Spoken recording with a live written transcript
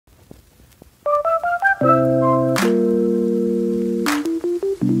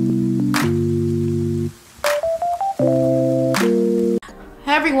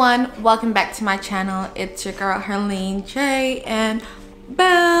everyone, welcome back to my channel. It's your girl Herlene J and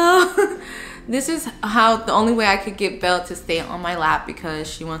Belle. This is the only way I could get Belle to stay on my lap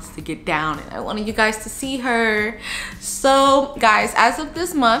because she wants to get down and I wanted you guys to see her. So guys, as of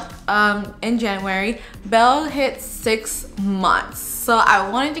this month, in January, Belle hit 6 months. So I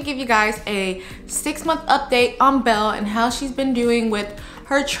wanted to give you guys a 6-month update on Belle and how she's been doing with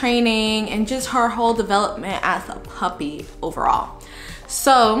her training and just her whole development as a puppy overall.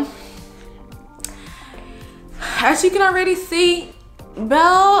 So as you can already see,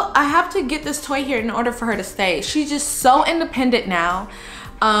 Belle, I have to get this toy here in order for her to stay. She's just so independent now.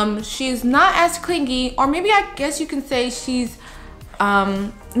 She's not as clingy, or maybe I guess you can say she's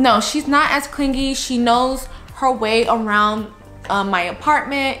no, she's not as clingy. She knows her way around my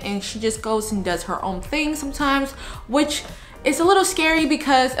apartment, and she just goes and does her own thing sometimes, which is a little scary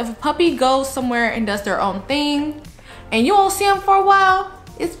because if a puppy goes somewhere and does their own thing and you won't see them for a while,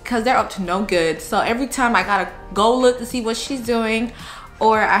 it's because they're up to no good. So every time I gotta go look to see what she's doing,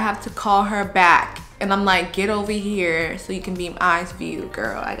 or I have to call her back and I'm like, get over here so you can be my eyes view,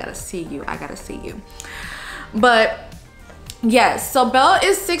 girl. I gotta see you, I gotta see you. But yes, so Belle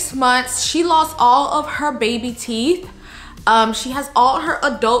is 6 months. She lost all of her baby teeth. She has all her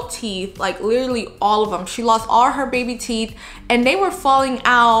adult teeth, like literally all of them. She lost all her baby teeth and they were falling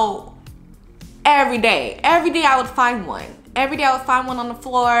out every day. Every day I would find one. Every day I would find one on the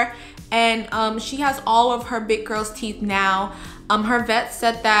floor, and she has all of her big girl's teeth now. Her vet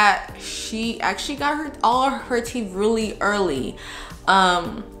said that she actually got all of her teeth really early,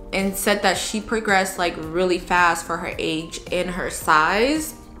 and said that she progressed like really fast for her age and her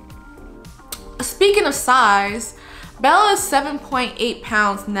size. Speaking of size, Belle is 7.8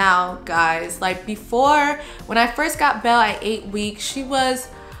 pounds now, guys. Like before, when I first got Belle at 8 weeks, she was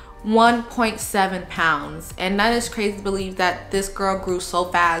 1.7 pounds, and that is crazy to believe that this girl grew so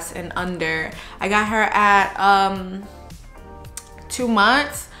fast and under. I got her at 2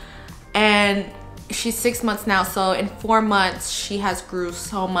 months and she's 6 months now, so in 4 months she has grew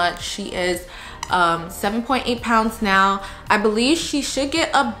so much. She is 7.8 pounds now. I believe she should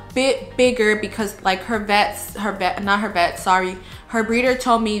get a bit bigger because like her breeder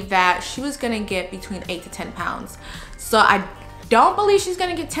told me that she was gonna get between 8 to 10 pounds. So I don't believe she's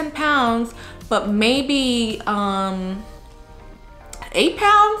gonna get 10 pounds, but maybe 8 pounds.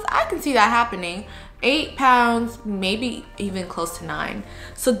 I can see that happening. 8 pounds, maybe even close to 9.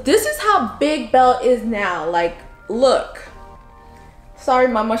 So this is how big Belle is now. Like, look. Sorry,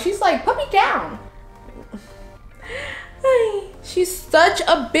 mama. She's like, put me down. She's such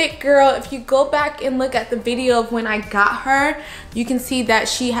a big girl. If you go back and look at the video of when I got her, you can see that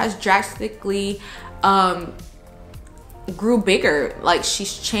she has drastically grew bigger. Like,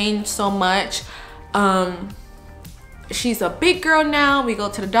 she's changed so much. She's a big girl now. We go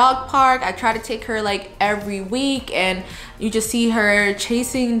to the dog park. I try to take her like every week, and you just see her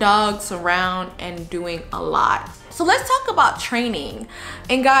chasing dogs around and doing a lot. So let's talk about training.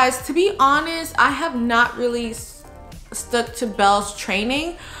 And guys, to be honest, I have not really stuck to Belle's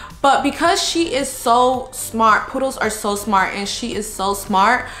training, but because she is so smart, poodles are so smart, and she is so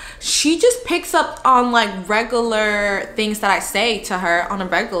smart, she just picks up on like regular things that I say to her on a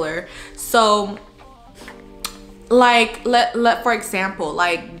regular. So like for example,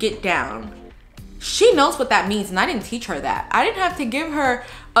 like get down. She knows what that means, and I didn't teach her that. I didn't have to give her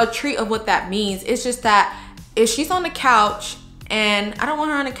a treat of what that means. It's just that if she's on the couch and I don't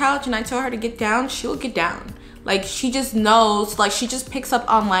want her on the couch and I tell her to get down, she'll get down. Like, she just knows, like she just picks up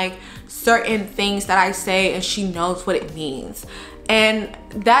on like certain things that I say, and she knows what it means. And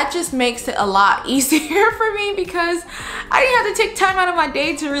that just makes it a lot easier for me because I didn't have to take time out of my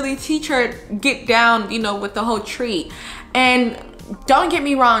day to really teach her get down, you know, with the whole treat. And don't get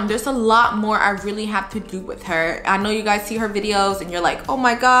me wrong, there's a lot more I really have to do with her. I know you guys see her videos and you're like, oh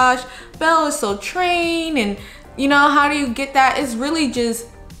my gosh, Belle is so trained, and you know, how do you get that? It's really just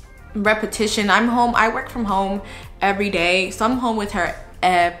repetition. I'm home, I work from home every day, so I'm home with her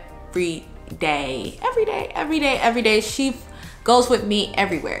every day. She goes with me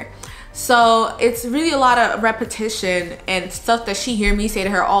everywhere. So it's really a lot of repetition and stuff that she hear me say to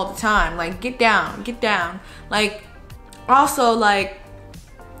her all the time, like get down, get down. Like, also, like,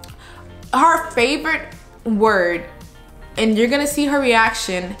 her favorite word, and you're gonna see her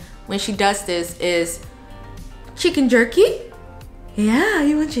reaction when she does this, is chicken jerky. Yeah,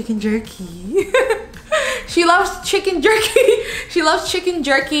 you want chicken jerky. She loves chicken jerky. She loves chicken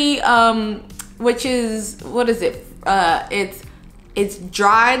jerky, which is, what is it? It's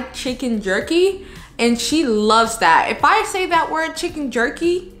dried chicken jerky, and she loves that. If I say that word chicken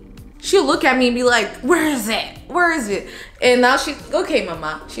jerky, she'll look at me and be like, where is it? Where is it? And now she's, okay,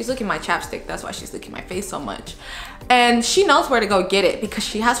 mama. She's looking at my chapstick. That's why she's looking at my face so much. And she knows where to go get it because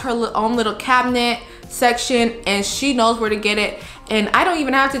she has her own little cabinet section and she knows where to get it. And I don't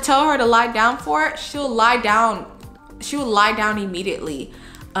even have to tell her to lie down for it. She'll lie down. She will lie down immediately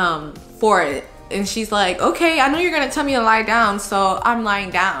for it. And she's like, okay, I know you're gonna tell me to lie down, so I'm lying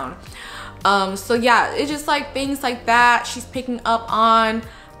down. So yeah, it's just like things like that she's picking up on.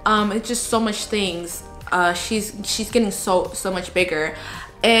 It's just so much things. She's getting so much bigger.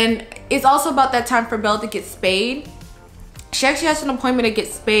 And it's also about that time for Belle to get spayed. She actually has an appointment to get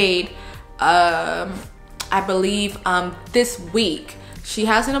spayed, I believe this week. She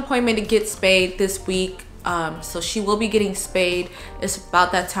has an appointment to get spayed this week. So she will be getting spayed. It's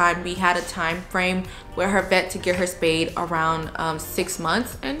about that time. We had a time frame where her vet to get her spayed around 6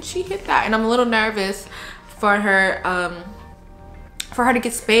 months, and she hit that. And I'm a little nervous for her to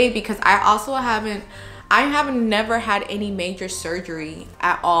get spayed because I haven't never had any major surgery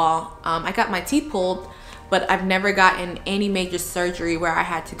at all. I got my teeth pulled, but I've never gotten any major surgery where I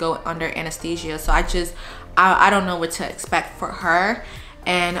had to go under anesthesia. So I don't know what to expect for her.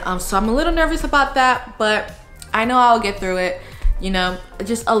 And so I'm a little nervous about that, but I know I'll get through it. You know,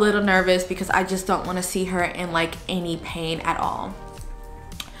 just a little nervous because I just don't want to see her in like any pain at all.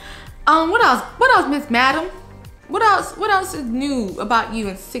 What else, Miss Madam? What else is new about you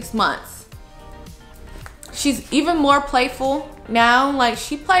in 6 months? She's even more playful now. Like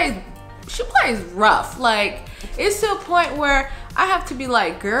she plays rough. Like it's to a point where I have to be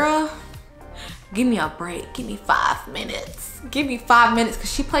like, girl, give me a break. Give me 5 minutes. Give me 5 minutes,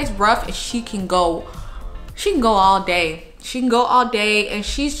 because she plays rough and she can go all day. She can go all day, and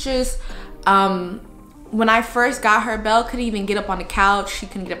she's just when I first got her, Belle couldn't even get up on the couch. She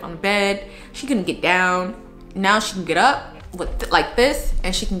couldn't get up on the bed. She couldn't get down. Now she can get up with like this,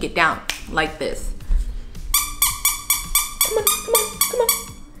 and she can get down like this. Come on, come on, come on.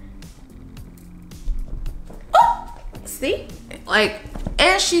 Oh, see? Like,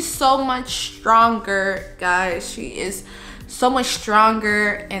 and she's so much stronger, guys. She is so much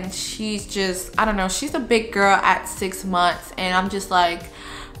stronger, and she's just, I don't know, she's a big girl at 6 months, and I'm just like,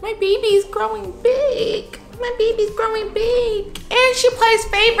 my baby's growing big. My baby's growing big. And she plays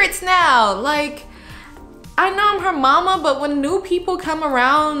favorites now. Like, I know I'm her mama, but when new people come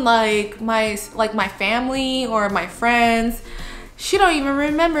around, like my family or my friends, she don't even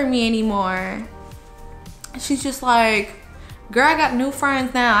remember me anymore. She's just like, girl, I got new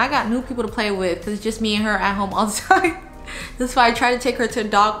friends now. I got new people to play with, because it's just me and her at home all the time. That's why I try to take her to a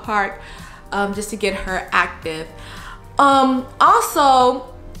dog park just to get her active. Also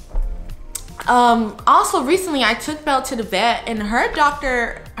recently I took Belle to the vet, and her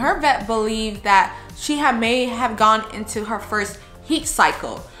vet believed that she may have gone into her first heat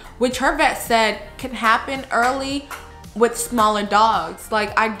cycle, which her vet said can happen early with smaller dogs.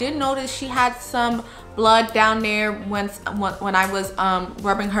 Like, I did notice she had some blood down there when I was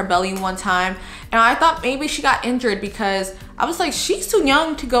rubbing her belly one time, and I thought maybe she got injured because I was like, she's too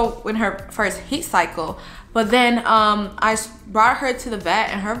young to go in her first heat cycle. But then I brought her to the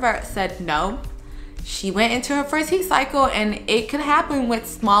vet, and her vet said no, she went into her first heat cycle, and it could happen with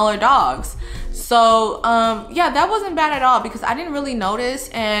smaller dogs. So yeah, that wasn't bad at all, because I didn't really notice,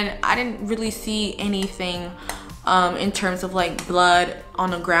 and I didn't really see anything in terms of like blood on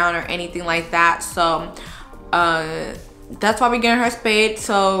the ground or anything like that. So that's why we're getting her spayed,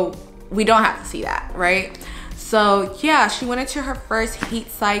 so we don't have to see that, right? So yeah, she went into her first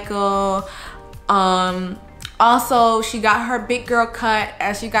heat cycle. Also, she got her big girl cut.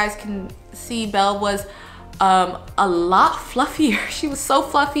 As you guys can see, Belle was a lot fluffier. She was so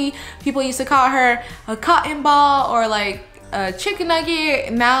fluffy. People used to call her a cotton ball or like a chicken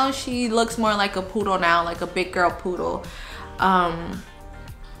nugget. Now she looks more like a poodle now, like a big girl poodle.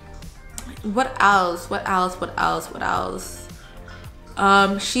 What else?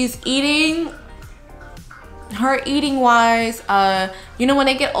 She's eating. Her eating wise, you know, when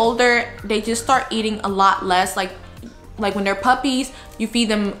they get older, they just start eating a lot less. Like when they're puppies, you feed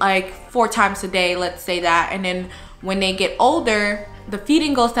them like 4 times a day, let's say that. And then when they get older, the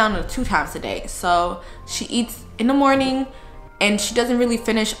feeding goes down to 2 times a day. So she eats in the morning, and she doesn't really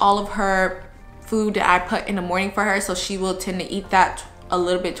finish all of her food that I put in the morning for her. So she will tend to eat that a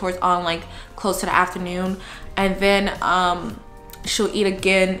little bit towards on like close to the afternoon. And then she'll eat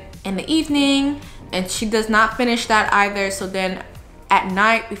again in the evening. And she does not finish that either. So then at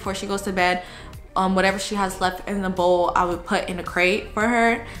night, before she goes to bed, whatever she has left in the bowl, I would put in a crate for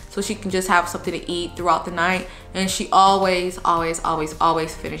her so she can just have something to eat throughout the night. And she always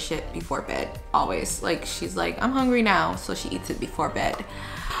finish it before bed. Always. Like, she's like, I'm hungry now, so she eats it before bed.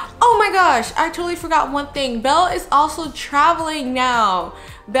 Oh my gosh, I totally forgot one thing. Belle is also traveling now.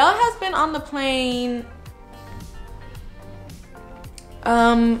 Belle has been on the plane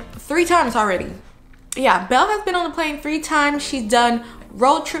 3 times already. Yeah, Belle has been on the plane 3 times. She's done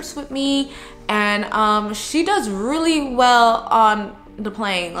road trips with me, and she does really well on the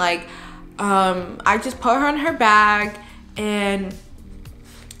plane. Like, I just put her in her bag and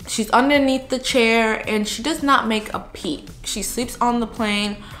she's underneath the chair, and she does not make a peep. She sleeps on the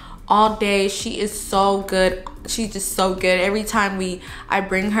plane all day. She is so good. She's just so good. Every time I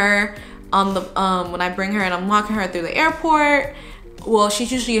bring her on the when I bring her and I'm walking her through the airport, well,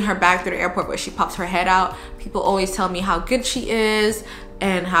 she's usually in her bag through the airport, but she pops her head out. People always tell me how good she is,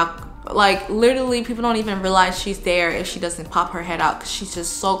 and how, like, literally people don't even realize she's there if she doesn't pop her head out, because she's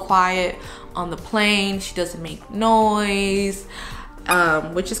just so quiet on the plane. She doesn't make noise,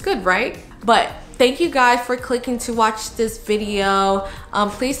 which is good, right? But thank you guys for clicking to watch this video.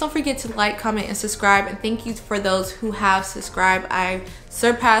 Please don't forget to like, comment, and subscribe. And thank you for those who have subscribed. I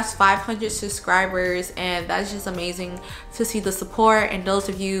surpassed 500 subscribers, and that's just amazing to see the support. And those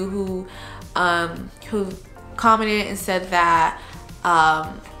of you who commented and said that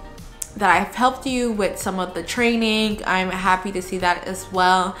I've helped you with some of the training, I'm happy to see that as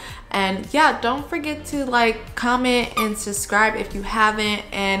well. And yeah, don't forget to like, comment, and subscribe if you haven't,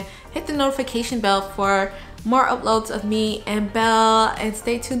 and hit the notification bell for more uploads of me and Belle, and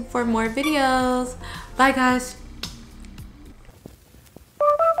stay tuned for more videos. Bye guys.